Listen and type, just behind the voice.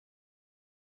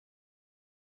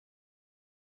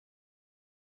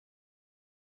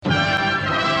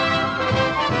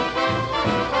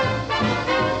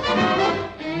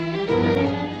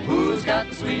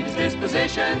sweetest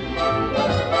disposition.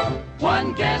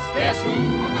 One guess who?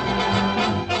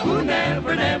 Who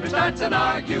never starts an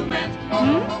argument?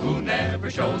 Who never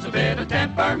shows a bit of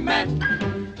temperament?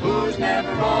 Who's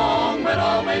never wrong but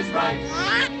always right?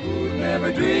 Who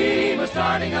never dream of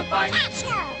starting a fight?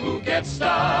 Who gets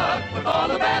stuck with all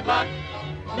the bad luck?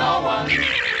 No one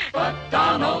but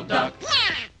Donald Duck.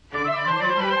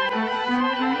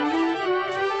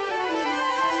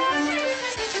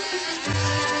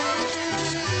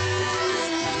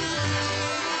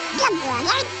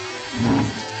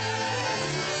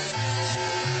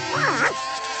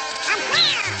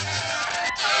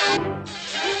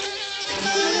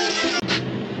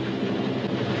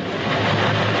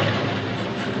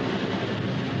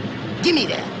 Give me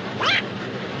that.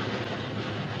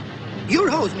 Your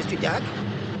hose, Mr. Duck.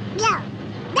 No.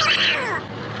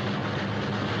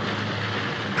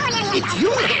 It's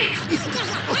your hose.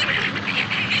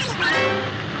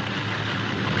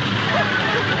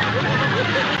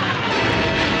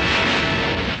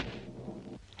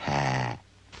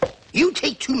 You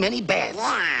take too many baths.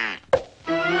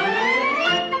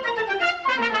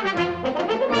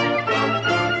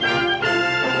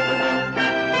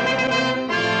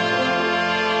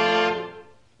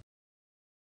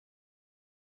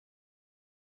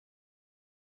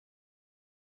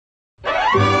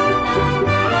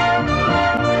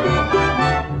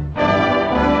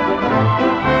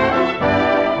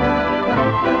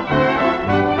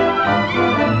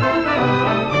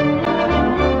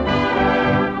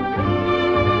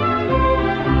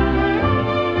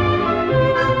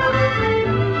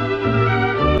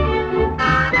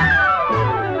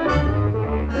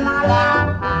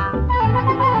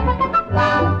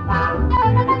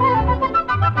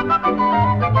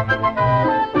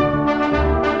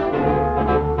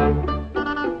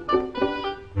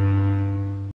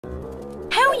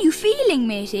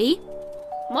 Matey?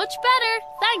 Much better,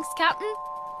 thanks, Captain.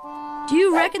 Do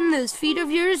you reckon those feet of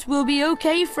yours will be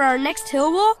okay for our next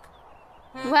hill walk?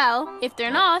 Well, if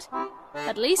they're not,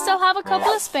 at least I'll have a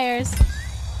couple of spares.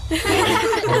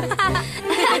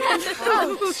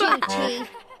 Oh, Shooty.